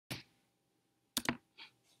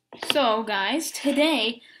So, guys,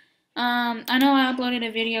 today, I know I uploaded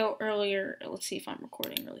a video earlier. Let's see if I'm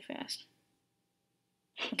recording really fast.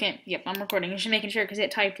 Okay, yep, I'm recording. I'm just making sure because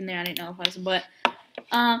it typed in there. I didn't know if I was, but,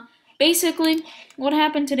 basically, what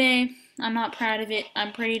happened today, I'm not proud of it.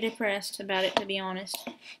 I'm pretty depressed about it, to be honest.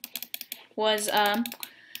 Was,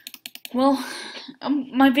 well,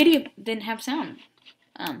 my video didn't have sound.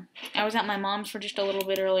 I was at my mom's for just a little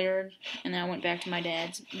bit earlier, and then I went back to my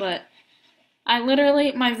dad's, but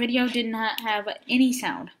my video did not have any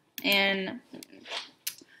sound, and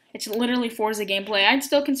it's literally Forza gameplay. I'd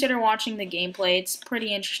still consider watching the gameplay. It's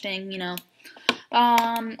pretty interesting, you know.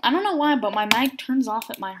 I don't know why, but my mic turns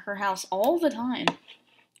off at her house all the time.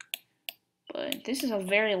 But this is a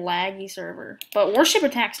very laggy server. But Warship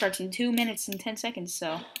Attack starts in 2 minutes and 10 seconds,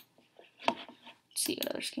 so let's see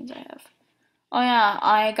what other skins I have. Oh yeah,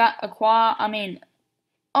 I got a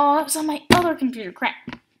oh, that was on my other computer. Crap.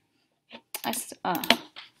 I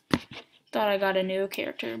thought I got a new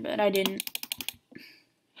character, but I didn't.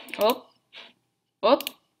 Oh. Oh.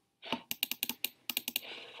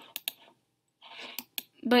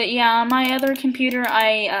 But yeah, on my other computer,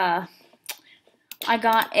 I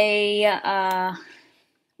got a,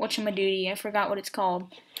 whatchamadoodie, I forgot what it's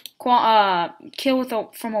called. Kill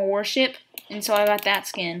from a warship, and so I got that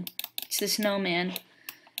skin. It's the snowman.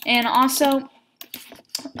 And also,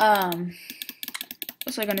 what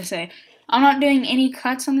was I gonna say? I'm not doing any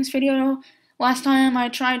cuts on this video. Last time I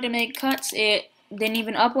tried to make cuts, it didn't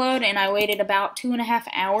even upload, and I waited about 2.5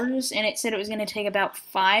 hours, and it said it was gonna take about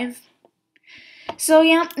 5. So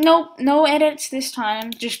yeah, nope, no edits this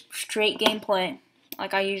time, just straight gameplay,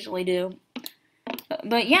 like I usually do.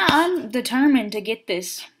 But yeah, I'm determined to get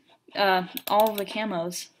this, all of the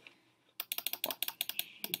camos.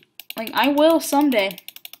 Like, I will someday.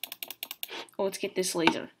 Oh, let's get this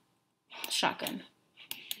laser. Shotgun.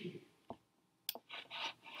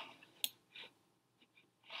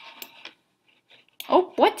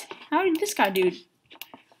 Oh, what? How did this guy do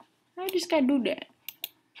that?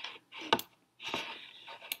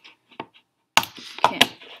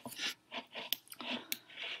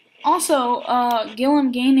 Also,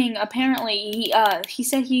 Gillum Gaming, apparently, he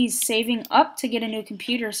said he's saving up to get a new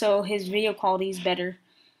computer so his video quality is better.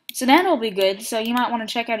 So that'll be good, so you might want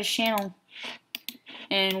to check out his channel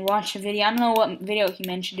and watch a video. I don't know what video he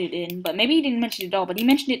mentioned it in, but maybe he didn't mention it at all, but he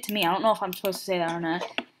mentioned it to me. I don't know if I'm supposed to say that or not.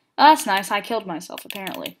 Oh, that's nice. I killed myself,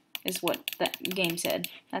 apparently, is what that game said.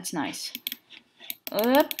 That's nice.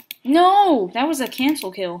 No! That was a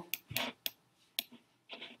cancel kill.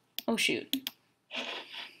 Oh, shoot.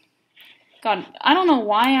 God, I don't know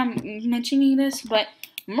why I'm mentioning this, but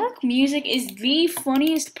Merc Music is the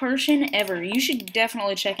funniest person ever. You should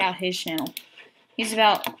definitely check out his channel. He's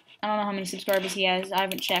about, I don't know how many subscribers he has, I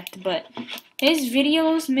haven't checked, but his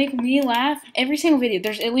videos make me laugh. Every single video,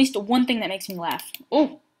 there's at least one thing that makes me laugh.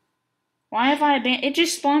 Oh, why have I abandoned? It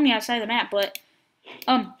just spawned me outside the map, but,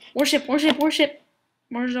 warship. Where's the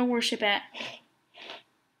warship at?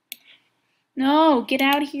 No, get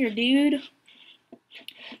out of here, dude.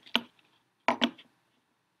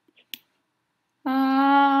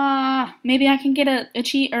 Maybe I can get a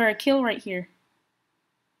cheat or a kill right here.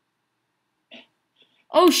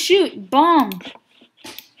 Oh shoot, bomb.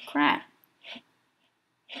 Crap.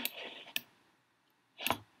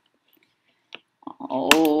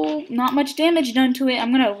 Oh, not much damage done to it.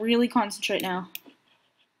 I'm gonna really concentrate now.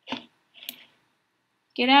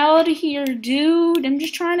 Get out of here, dude. I'm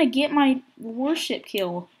just trying to get my warship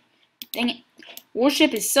kill. Dang it.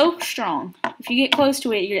 Warship is so strong. If you get close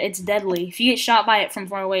to it, it's deadly. If you get shot by it from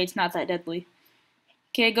far away, it's not that deadly.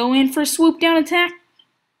 Okay, go in for a swoop down attack.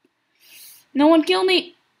 No one kill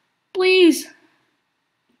me. Please.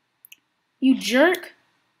 You jerk.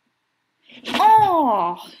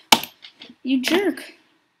 Oh, you jerk.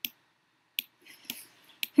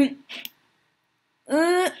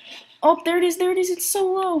 Oh, there it is, it's so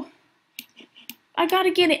low. I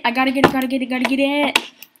gotta get it, gotta get it.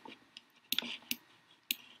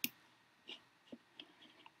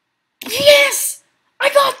 Yes! I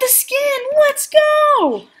got the skin, let's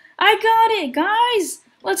go! I got it, guys.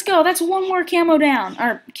 Let's go, that's one more camo down,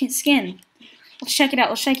 or skin. Let's check it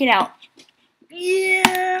out,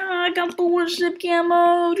 Yeah, I got the warship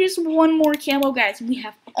camo. Just one more camo, guys. We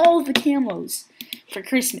have all the camos for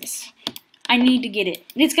Christmas. I need to get it.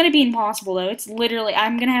 It's gonna be impossible though. It's literally,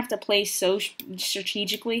 I'm gonna have to play so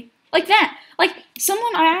strategically. Like that. Like,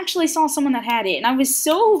 I actually saw someone that had it, and I was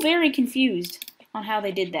so very confused on how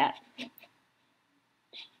they did that.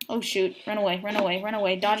 Oh shoot, run away.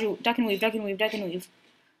 Duck and weave.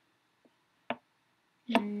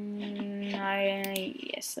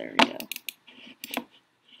 Yes, there we go.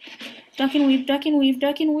 Duck and weave, duck and weave,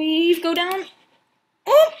 duck and weave. Go down.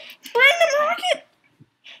 Oh, random rocket.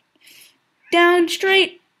 Down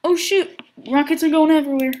straight. Oh shoot, rockets are going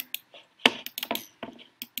everywhere.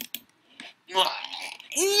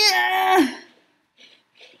 Yeah.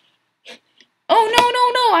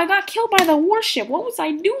 Oh no, I got killed by the warship. What was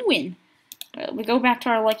I doing? We go back to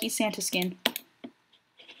our lucky Santa skin.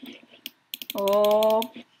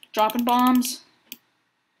 Oh, dropping bombs.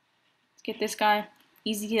 Let's get this guy.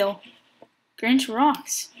 Easy kill. Grinch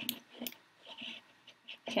rocks.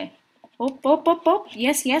 Okay. Oh.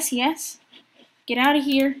 Yes. Get out of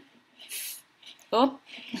here. Oh.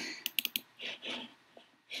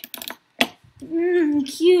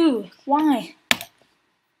 Q. Why?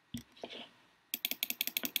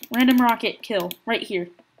 Random rocket kill. Right here.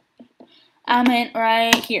 I meant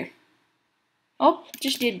right here. Oh,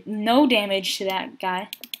 just did no damage to that guy.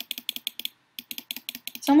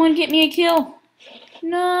 Someone get me a kill.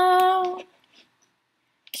 No.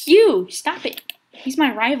 Q, stop it. He's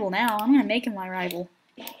my rival now. I'm gonna make him my rival.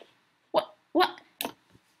 What?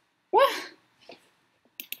 Well,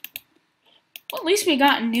 at least we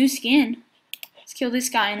got a new skin. Let's kill this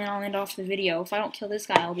guy and then I'll end off the video. If I don't kill this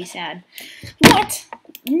guy, I'll be sad. What?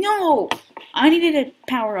 No! I needed a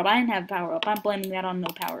power up. I didn't have a power up. I'm blaming that on no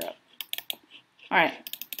power up. Alright.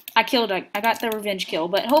 I got the revenge kill.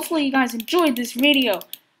 But hopefully you guys enjoyed this video.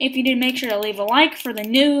 If you did, make sure to leave a like for the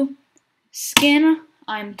new skin.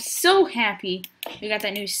 I'm so happy we got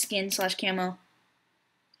that new skin / camo.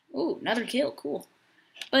 Ooh, another kill. Cool.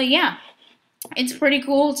 But yeah, it's pretty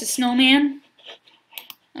cool. It's a snowman.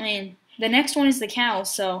 I mean, the next one is the cow.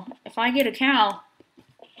 So if I get a cow,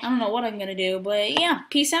 I don't know what I'm going to do. But yeah,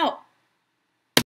 peace out.